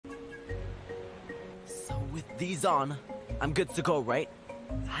with these on, I'm good to go, right?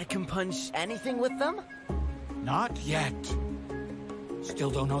 I can punch anything with them? Not yet.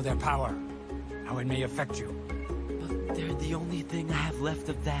 Still don't know their power. How it may affect you. But they're the only thing I have left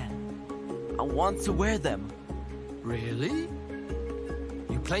of that. I want to wear them. Really?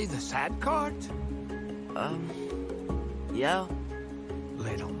 You play the sad card? Yeah.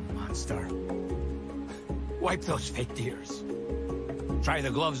 Little monster. Wipe those fake tears. Try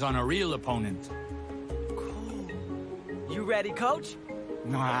the gloves on a real opponent. Cool. You ready, coach?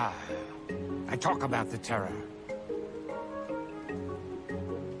 Nah. I talk about the terror.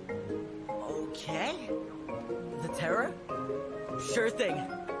 Okay. The terror? Sure thing.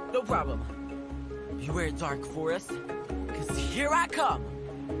 No problem. Beware, Dark Forest, 'cause here I come!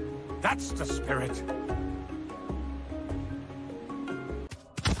 That's the spirit.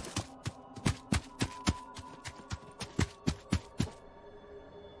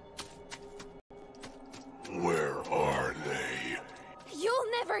 Where are they?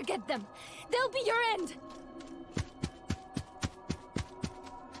 You'll never get them. They'll be your end.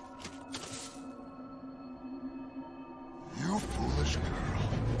 You foolish girl.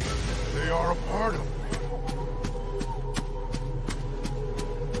 They are a part of me.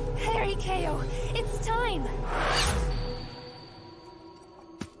 Hurry, Kao. It's time.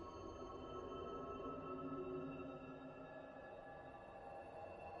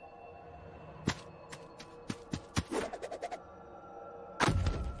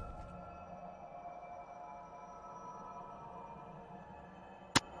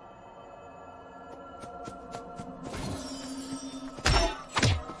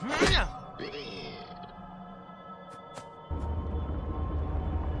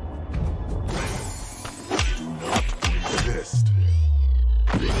 Resist.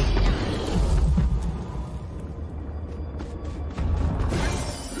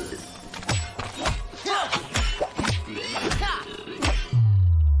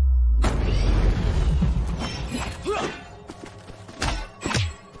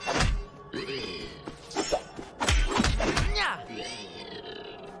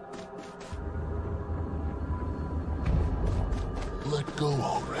 Let go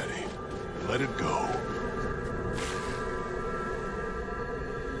already. Let it go.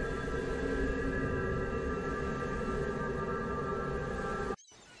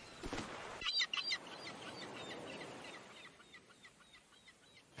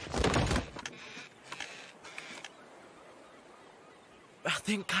 I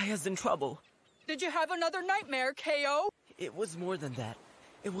think Kaya's in trouble. Did you have another nightmare, Kao? It was more than that.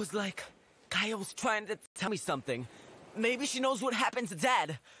 It was like Kaya was trying to tell me something. Maybe she knows what happened to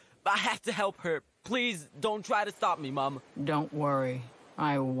Dad. I have to help her. Please don't try to stop me, Mom. Don't worry.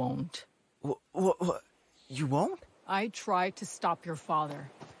 I won't. What? You won't? I tried to stop your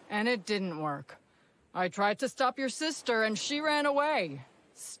father, and it didn't work. I tried to stop your sister, and she ran away.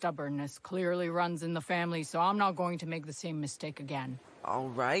 Stubbornness clearly runs in the family, so I'm not going to make the same mistake again. All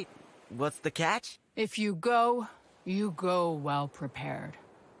right. What's the catch? If you go well prepared.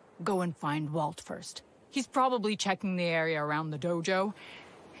 Go and find Walt first. He's probably checking the area around the dojo.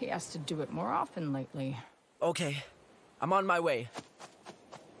 He has to do it more often lately. Okay. I'm on my way.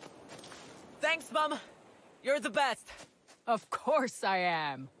 Thanks, Mom. You're the best. Of course I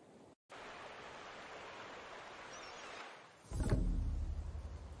am.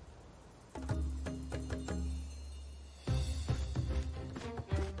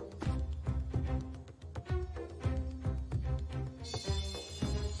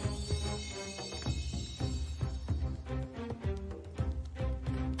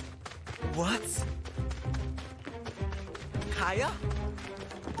 What? Kaya?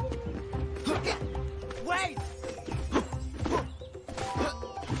 Wait!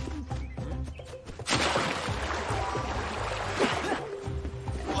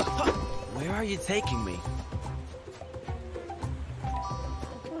 Where are you taking me?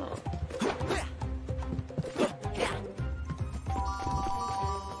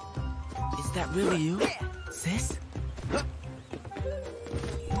 Is that really you, sis?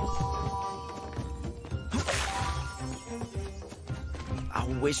 I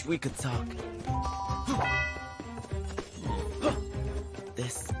wish we could talk.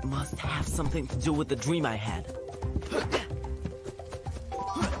 This must have something to do with the dream I had.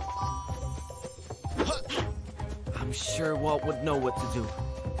 I'm sure Walt would know what to do.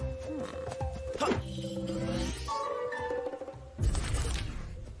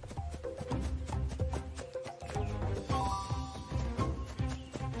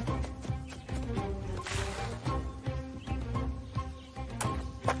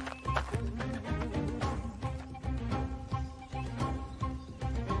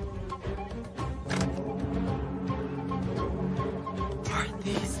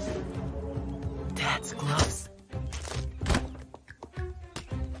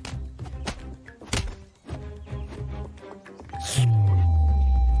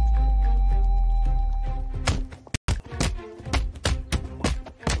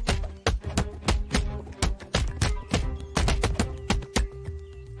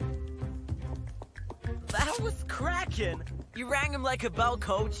 him like a bell,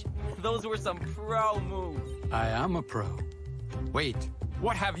 coach. Those were some pro moves. I am a pro. Wait,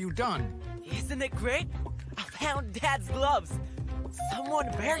 what have you done? Isn't it great? I found Dad's gloves.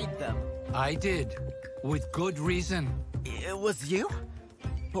 Someone buried them. I did, with good reason. It was you?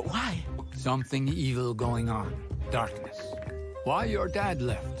 But why? Something evil going on. Darkness. Why your dad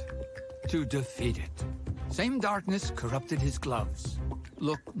left? To defeat it. Same darkness corrupted his gloves.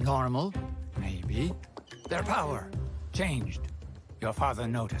 Look normal, maybe. Their power changed. Your father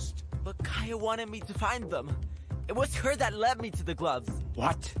noticed. But Kaya wanted me to find them. It was her that led me to the gloves.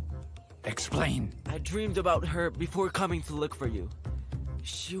 What? Explain. I dreamed about her before coming to look for you.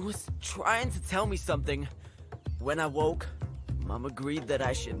 She was trying to tell me something. When I woke, Mom agreed that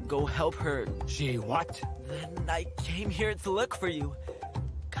I should go help her. She what? Then I came here to look for you.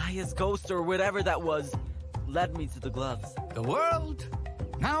 Kaya's ghost or whatever that was led me to the gloves. The world?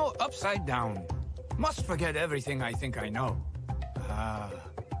 Now upside down. Must forget everything I think I know. Ah,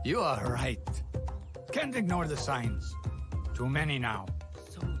 you are right. Can't ignore the signs. Too many now.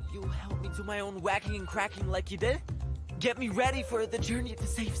 So you helped me do my own whacking and cracking like you did? Get me ready for the journey to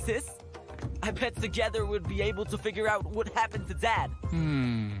save Sis? I bet together we'd be able to figure out what happened to Dad.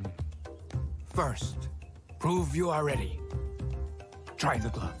 First, prove you are ready. Try the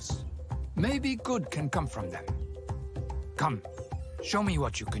gloves. Maybe good can come from them. Come, show me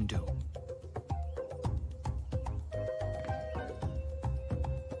what you can do.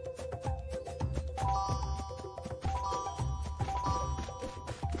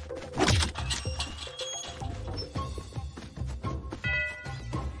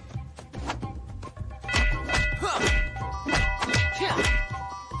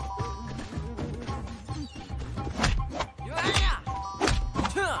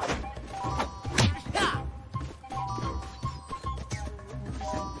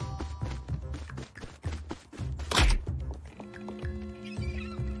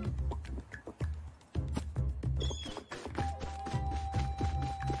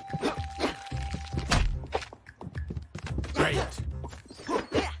 Great.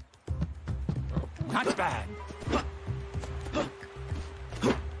 Not bad.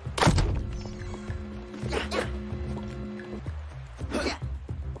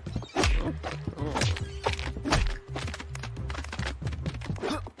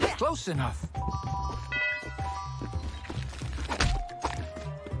 Close enough.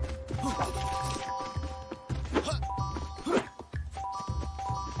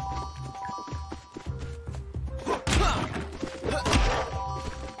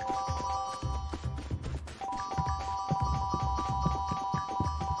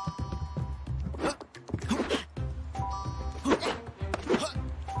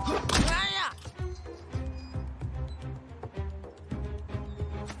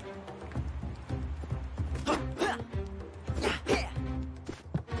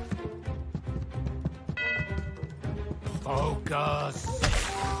 Focus.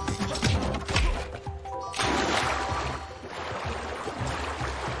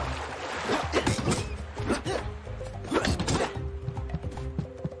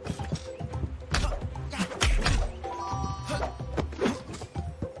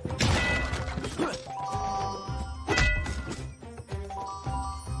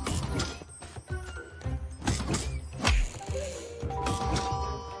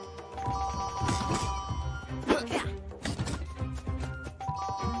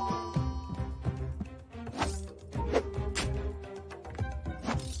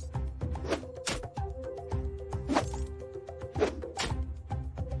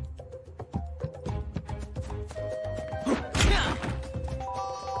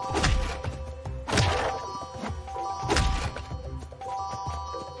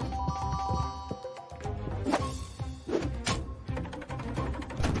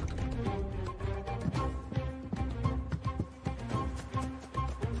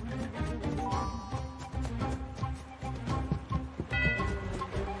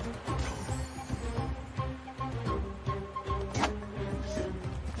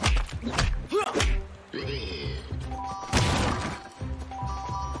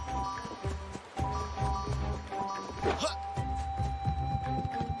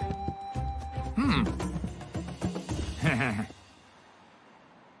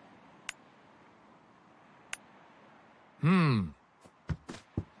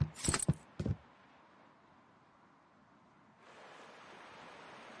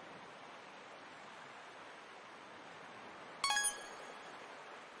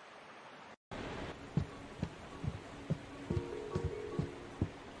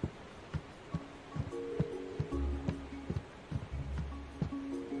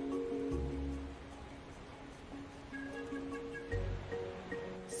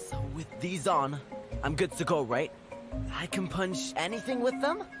 With these on, I'm good to go, right? I can punch anything with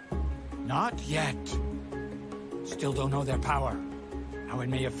them? Not yet. Still don't know their power, how it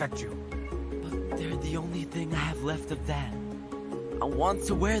may affect you. But they're the only thing I have left of Dad. I want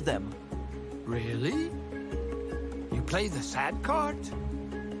to wear them. Really? You play the sad card?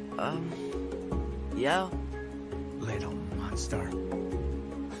 Yeah. Little monster.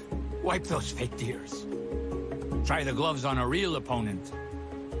 Wipe those fake tears. Try the gloves on a real opponent.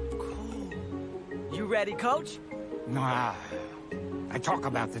 Cool. You ready, Coach? Nah. I talk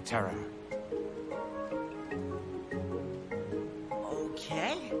about the terror.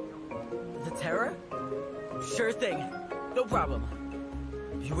 Okay. The terror? Sure thing. No problem.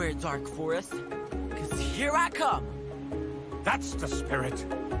 Beware, Dark Forest. 'Cause here I come! That's the spirit.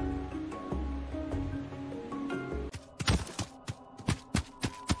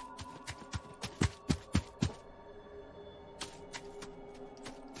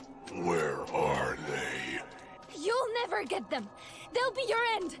 Where are they? You'll never get them. They'll be your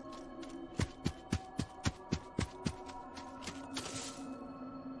end.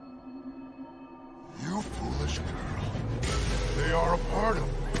 You foolish girl. They are a part of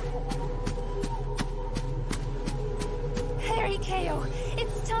me. Hurry, Kao.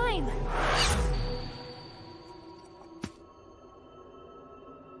 It's time.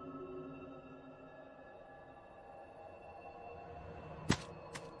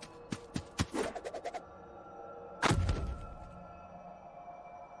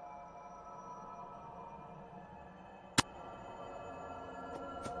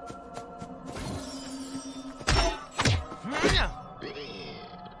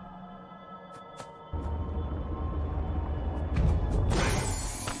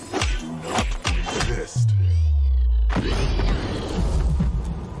 Resist.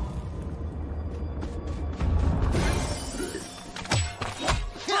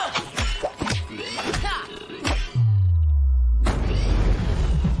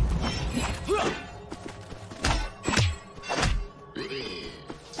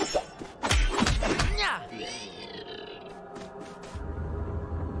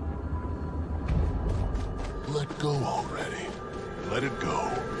 Let go already. Let it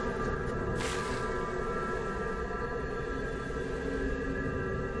go.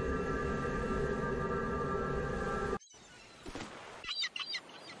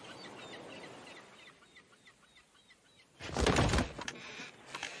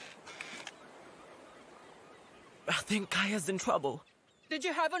 I think Kaya's in trouble. Did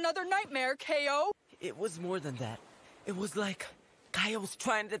you have another nightmare, Kao? It was more than that. It was like Kaya was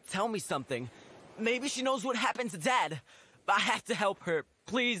trying to tell me something. Maybe she knows what happened to Dad. I have to help her.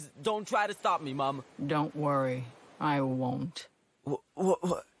 Please don't try to stop me, Mom. Don't worry. I won't.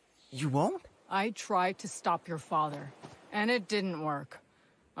 What? You won't? I tried to stop your father, and it didn't work.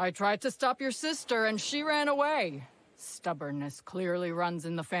 I tried to stop your sister, and she ran away. Stubbornness clearly runs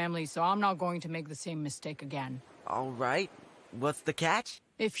in the family, so I'm not going to make the same mistake again. All right. What's the catch?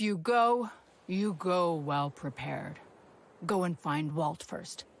 If you go well prepared. Go and find Walt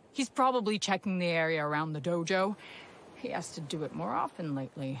first. He's probably checking the area around the dojo. He has to do it more often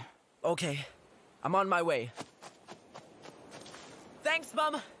lately. Okay. I'm on my way. Thanks,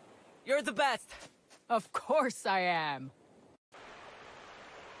 Mom. You're the best. Of course I am.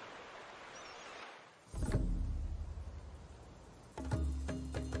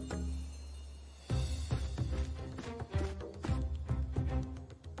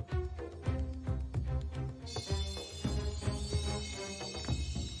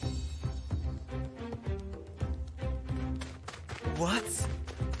 What?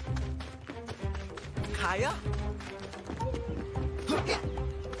 Kaya?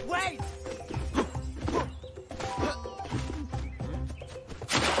 Wait!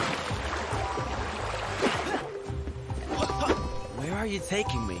 Where are you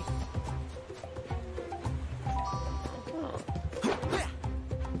taking me?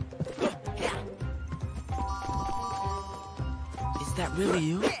 Is that really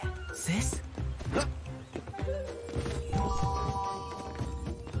you, sis?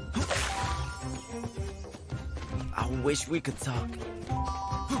 I wish we could talk.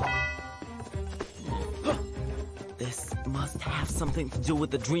 This must have something to do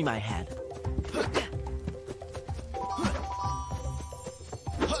with the dream I had.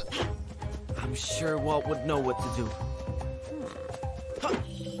 I'm sure Walt would know what to do.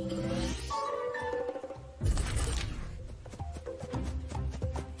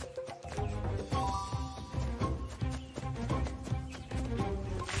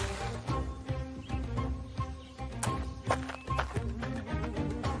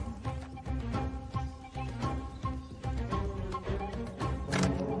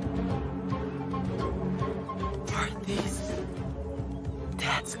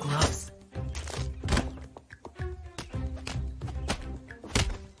 Dad's gloves.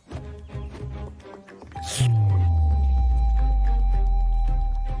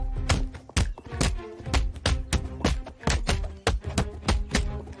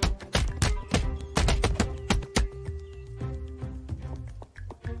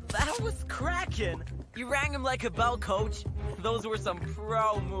 That was cracking. You rang him like a bell, coach. Those were some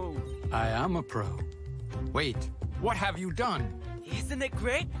pro moves. I am a pro. Wait, what have you done? Isn't it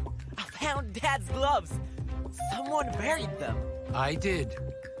great? I found Dad's gloves. Someone buried them. I did,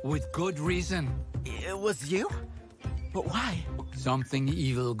 with good reason. It was you? But why? Something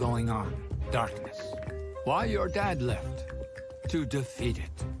evil going on. Darkness. Why your dad left? To defeat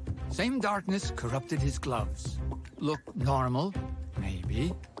it. Same darkness corrupted his gloves. Look normal,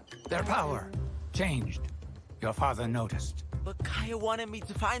 maybe. Their power changed. Your father noticed. But Kaya wanted me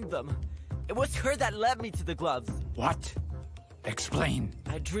to find them. It was her that led me to the gloves. What? Explain.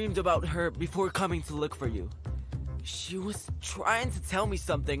 I dreamed about her before coming to look for you. She was trying to tell me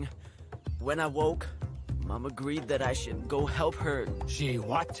something. When I woke, Mom agreed that I should go help her. She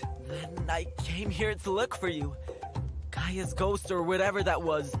what? Then I came here to look for you. Kaya's ghost or whatever that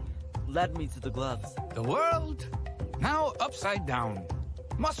was led me to the gloves. The world? Now upside down.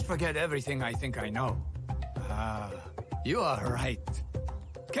 Must forget everything I think I know. Ah, you are right.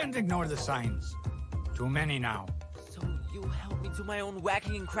 Can't ignore the signs. Too many now. So you helped me do my own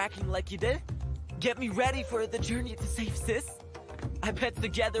whacking and cracking like you did? Get me ready for the journey to save Sis? I bet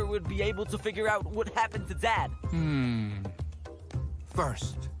together we'd be able to figure out what happened to Dad.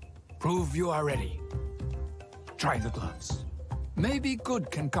 First, prove you are ready. Try the gloves. Maybe good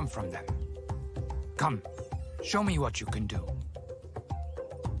can come from them. Come, show me what you can do.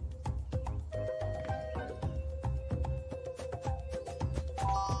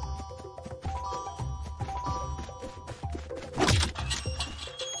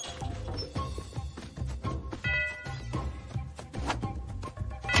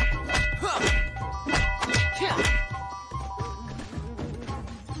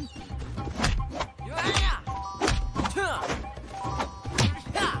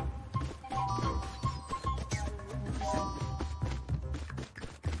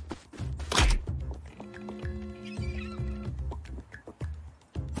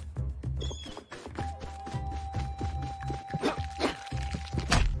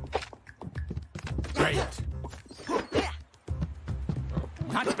 Great.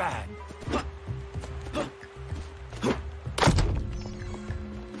 Not bad.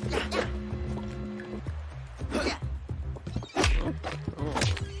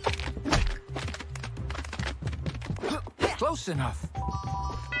 Close enough.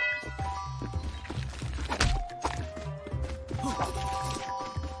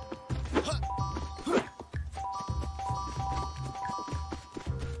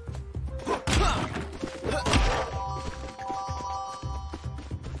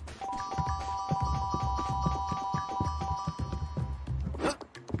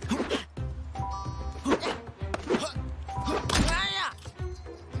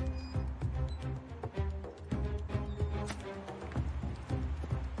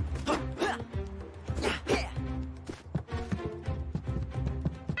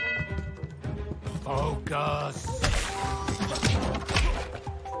 Focus.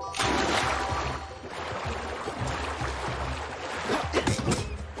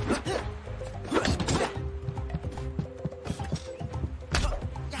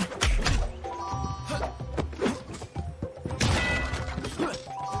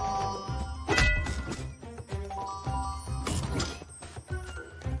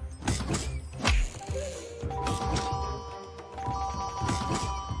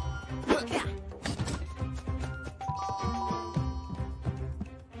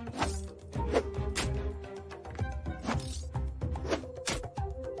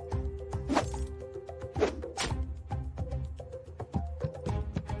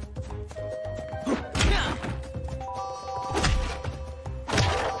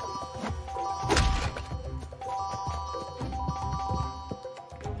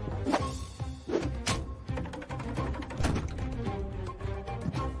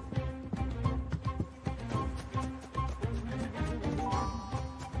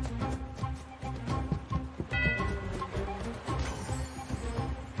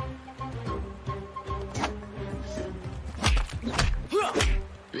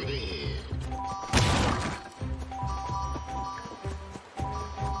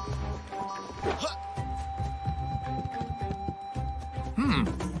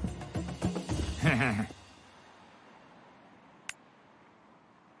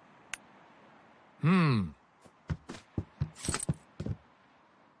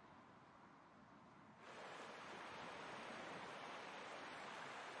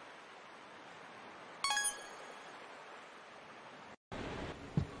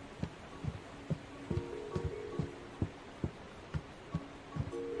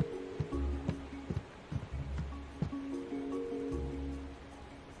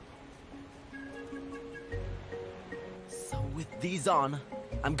 these on,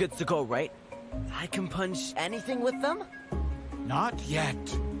 I'm good to go, right? I can punch anything with them? Not yet.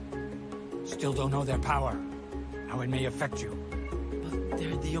 Still don't know their power, how it may affect you. But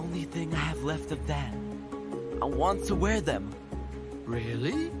they're the only thing I have left of that. I want to wear them.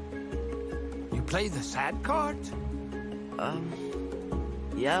 Really? You play the sad card?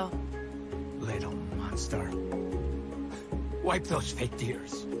 Yeah. Little monster. Wipe those fake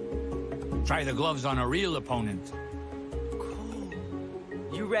tears. Try the gloves on a real opponent. Cool.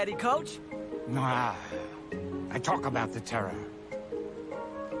 You ready, coach? Nah. I talk about the terror.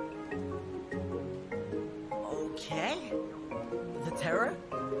 Okay. The terror?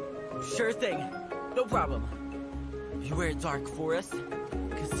 Sure thing. No problem. You wear dark for us?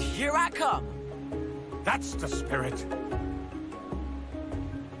 'Cause here I come! That's the spirit.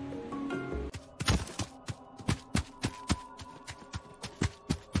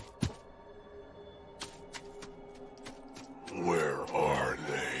 Where are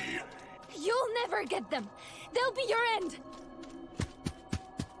they? You'll never get them. They'll be your end.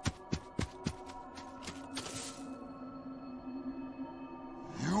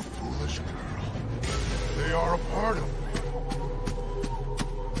 You foolish girl. They are a part of me.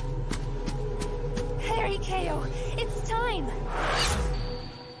 Hurry, Kao. It's time.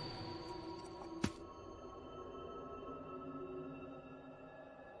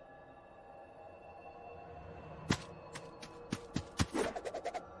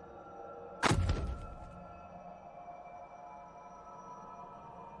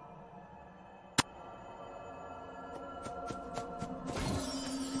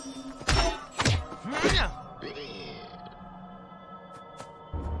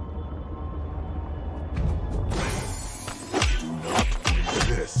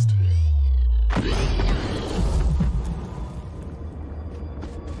 Resist.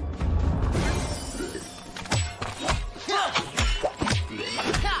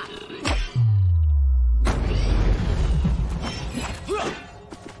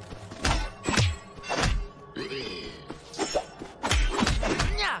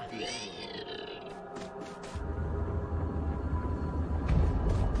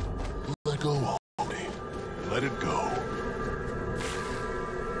 Let go, homie. Let it go.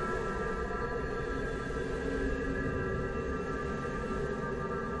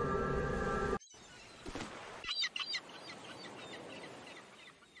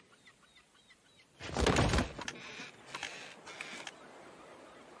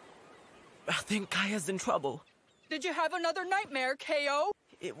 I think Kaya's in trouble. Did you have another nightmare, Kao?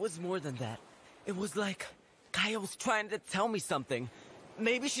 It was more than that. It was like Kaya was trying to tell me something.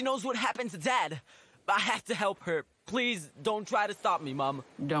 Maybe she knows what happened to Dad. I have to help her. Please don't try to stop me, Mom.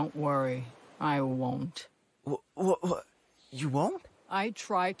 Don't worry. I won't. What? You won't? I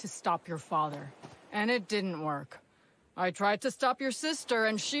tried to stop your father, and it didn't work. I tried to stop your sister,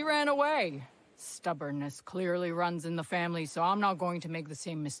 and she ran away. Stubbornness clearly runs in the family, so I'm not going to make the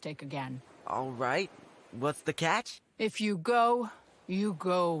same mistake again. All right. What's the catch? If you go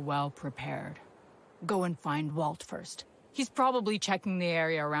well prepared. Go and find Walt first. He's probably checking the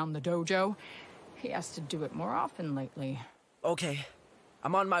area around the dojo. He has to do it more often lately. Okay.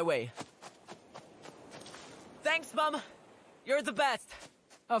 I'm on my way. Thanks, Mom. You're the best.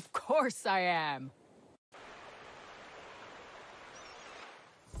 Of course I am.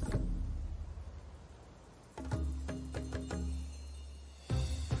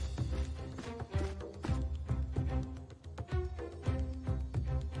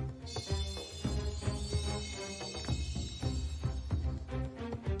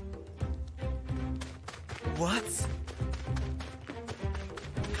 What?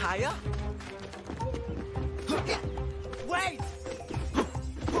 Kaya? Wait!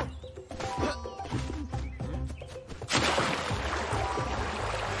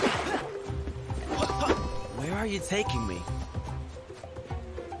 Where are you taking me?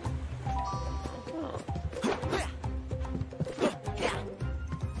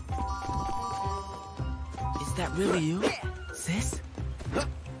 Is that really you, sis?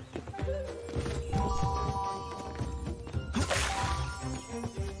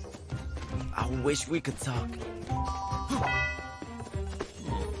 I wish we could talk.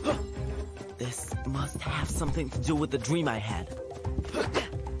 This must have something to do with the dream I had.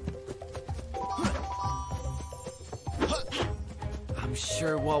 I'm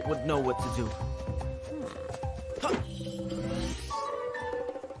sure Walt would know what to do.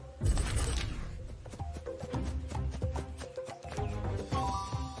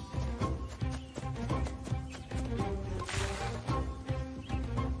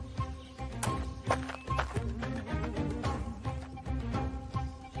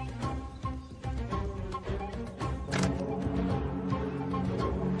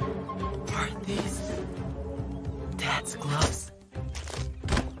 Dad's gloves.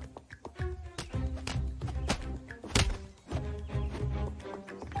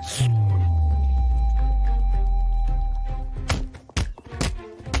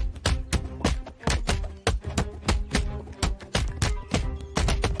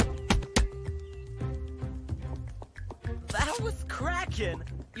 That was cracking.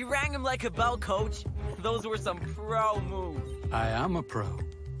 You rang him like a bell, coach. Those were some pro moves. I am a pro.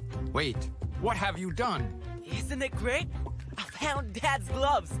 Wait, what have you done? Isn't it great? I found Dad's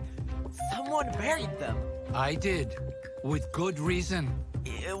gloves. Someone buried them. I did, with good reason.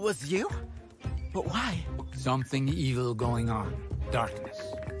 It was you? But why? Something evil going on. Darkness.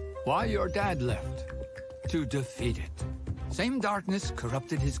 Why your dad left? To defeat it. Same darkness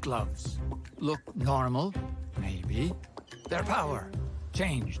corrupted his gloves. Look normal, maybe. Their power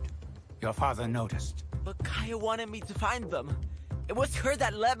changed. Your father noticed. But Kaya wanted me to find them. It was her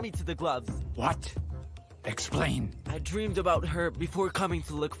that led me to the gloves. What? Explain. I dreamed about her before coming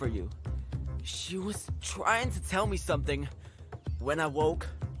to look for you. She was trying to tell me something. When I woke,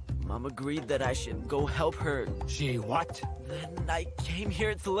 Mom agreed that I should go help her. She what? Then I came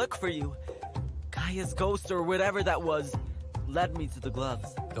here to look for you. Kaya's ghost or whatever that was led me to the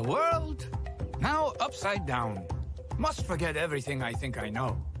gloves. The world? Now upside down. Must forget everything I think I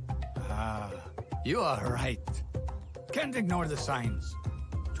know. Ah, you are right. Can't ignore the signs.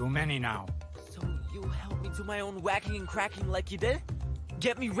 Too many now. So you helped me do my own whacking and cracking like you did?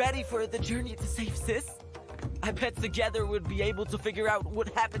 Get me ready for the journey to save Sis? I bet together we'd be able to figure out what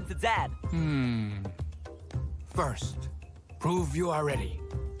happened to Dad. First, prove you are ready.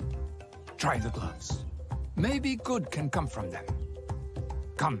 Try the gloves. Maybe good can come from them.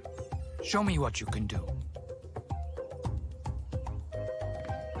 Come, show me what you can do.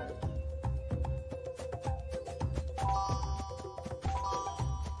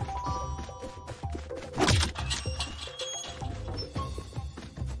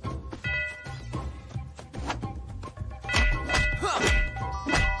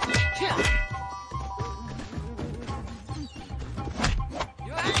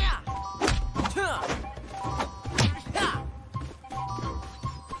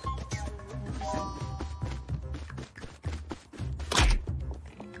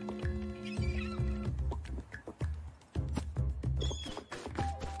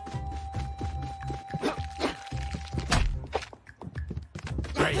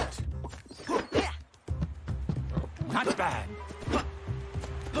 Great. Not bad.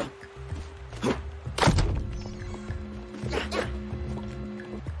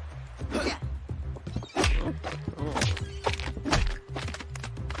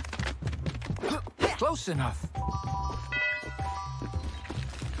 Close enough.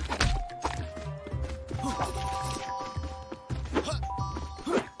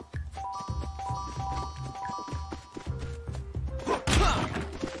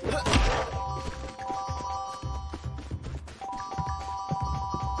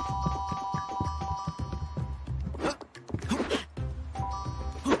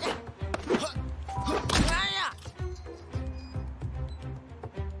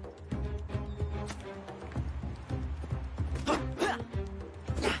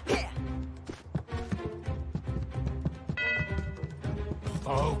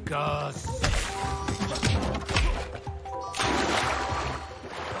 Focus.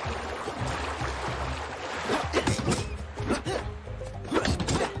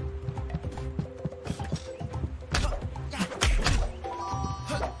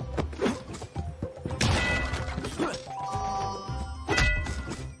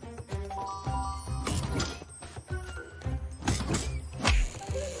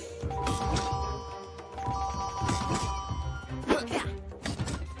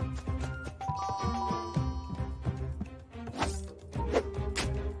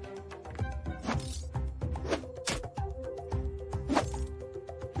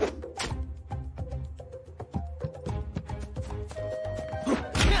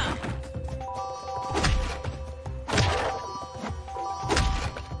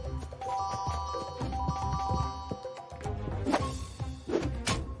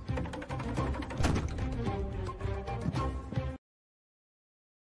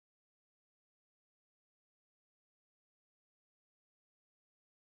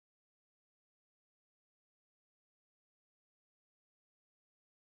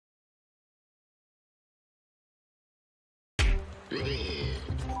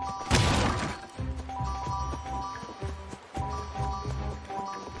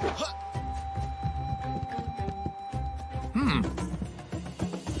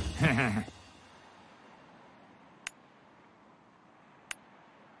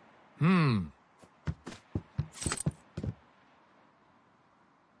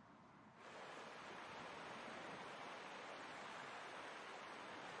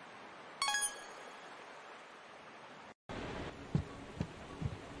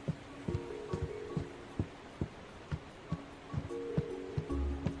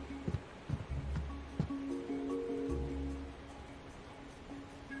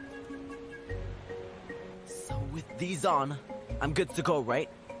 these on, I'm good to go, right?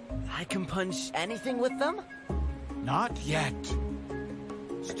 I can punch anything with them? Not yet.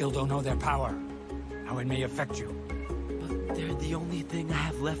 Still don't know their power, how it may affect you. But they're the only thing I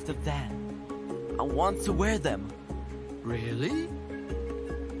have left of that. I want to wear them. Really?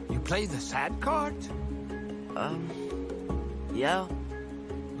 You play the sad card? Yeah.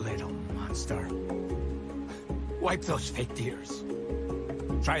 Little monster. Wipe those fake tears.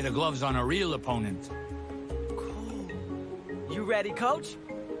 Try the gloves on a real opponent. Cool. You ready, coach?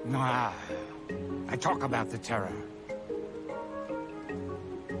 Nah. I talk about the terror.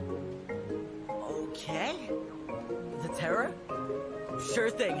 Okay. The terror? Sure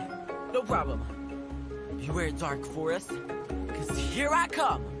thing. No problem. Beware, Dark Forest. 'Cause here I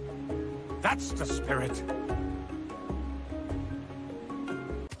come! That's the spirit.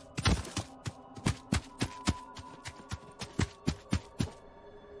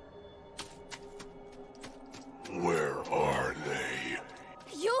 Where are they?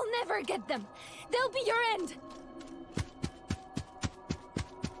 You'll never get them. They'll be your end.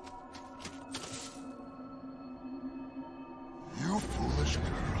 You foolish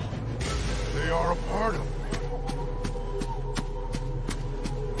girl. They are a part of me.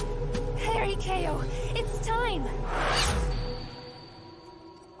 Hurry, Kao. It's time.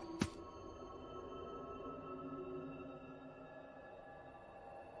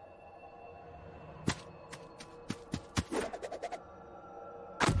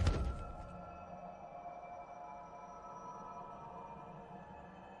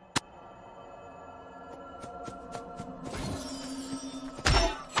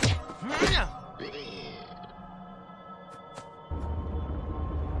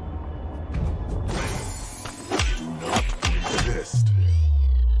 Do not resist.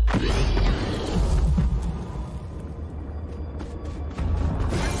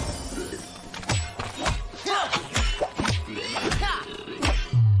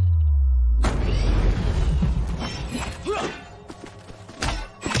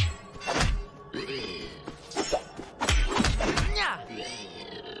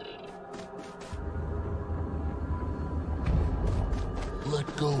 Let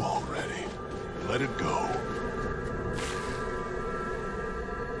go already. Let it go.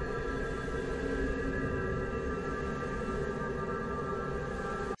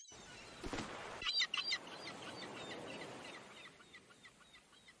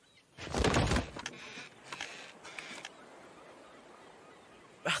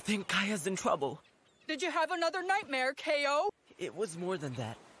 I think Kaya's in trouble. Did you have another nightmare, Kao? It was more than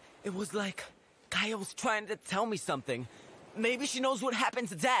that. It was like Kaya was trying to tell me something. Maybe she knows what happened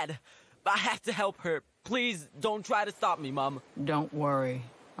to Dad. I have to help her. Please don't try to stop me, Mom. Don't worry.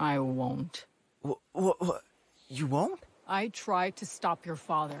 I won't. What? You won't? I tried to stop your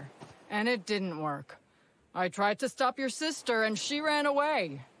father, and it didn't work. I tried to stop your sister, and she ran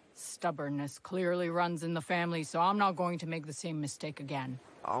away. Stubbornness clearly runs in the family, so I'm not going to make the same mistake again.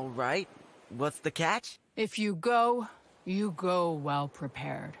 All right. What's the catch? If you go well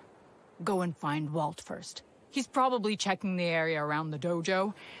prepared. Go and find Walt first. He's probably checking the area around the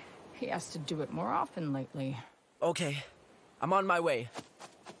dojo. He has to do it more often lately. Okay. I'm on my way.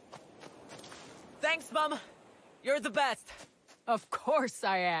 Thanks, Mom. You're the best. Of course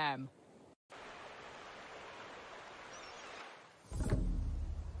I am.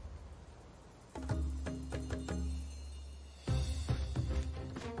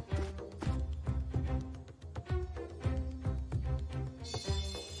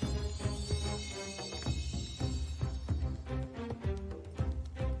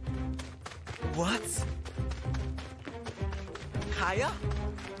 What? Kaya?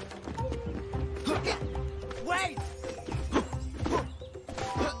 Wait!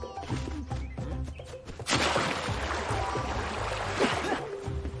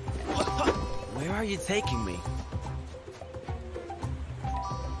 Where are you taking me?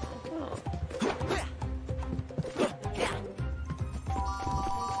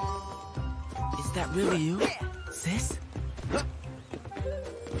 Is that really you, sis?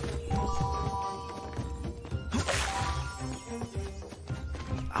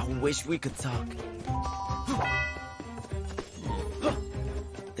 I wish we could talk.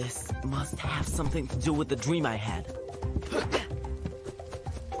 This must have something to do with the dream I had.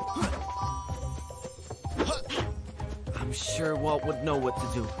 I'm sure Walt would know what to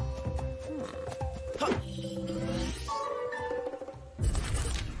do.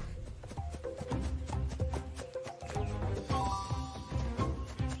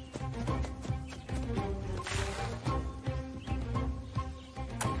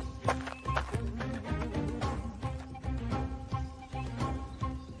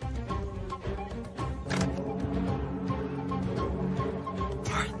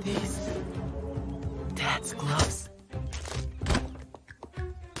 Dad's gloves.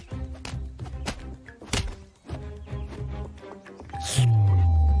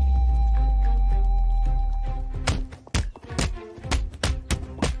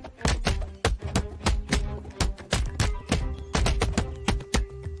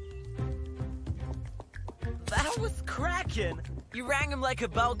 That was cracking! You rang him like a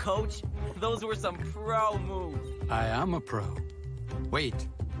bell, coach. Those were some pro moves. I am a pro. Wait,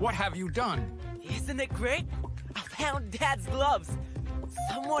 what have you done? Isn't it great? I found Dad's gloves.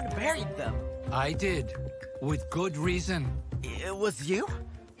 Someone buried them. I did, with good reason. It was you?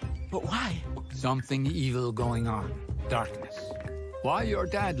 But why? Something evil going on. Darkness. Why your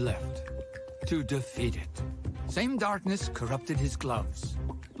dad left? To defeat it. Same darkness corrupted his gloves.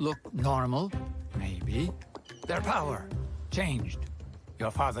 Look normal, maybe. Their power changed.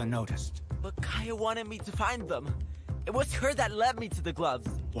 Your father noticed. But Kaya wanted me to find them. It was her that led me to the gloves.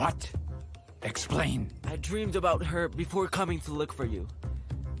 What? Explain. I dreamed about her before coming to look for you.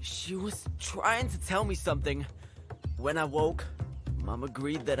 She was trying to tell me something. When I woke, Mom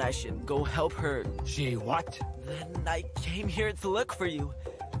agreed that I should go help her. She what? Then I came here to look for you.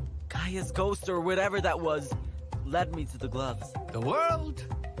 Kaya's ghost or whatever that was led me to the gloves. The world?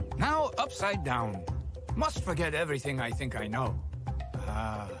 Now upside down. Must forget everything I think I know.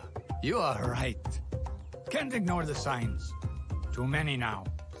 Ah, you are right. Can't ignore the signs. Too many now.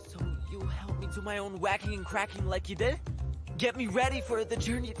 So you helped me do my own whacking and cracking like you did? Get me ready for the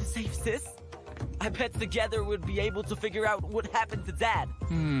journey to save Sis? I bet together we'd be able to figure out what happened to Dad.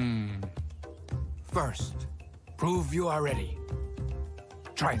 First, prove you are ready.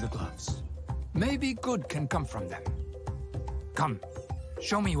 Try the gloves. Maybe good can come from them. Come,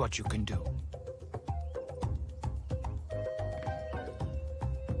 show me what you can do.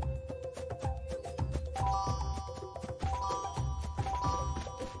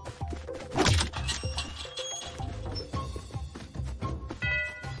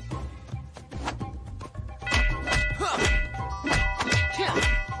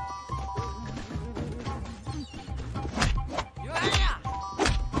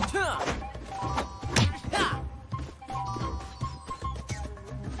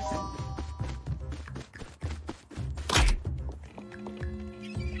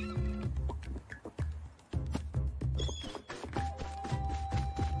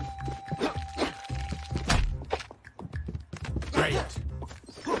 Great.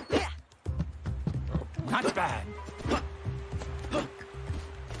 Not bad.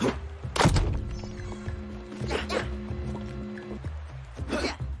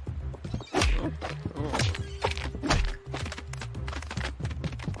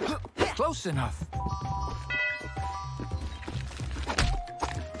 Close enough.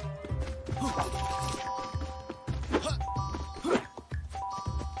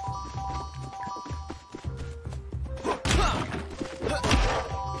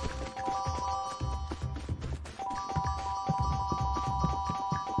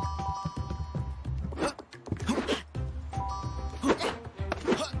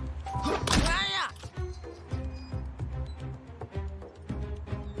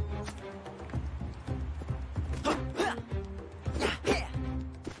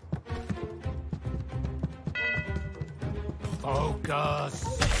 Focus.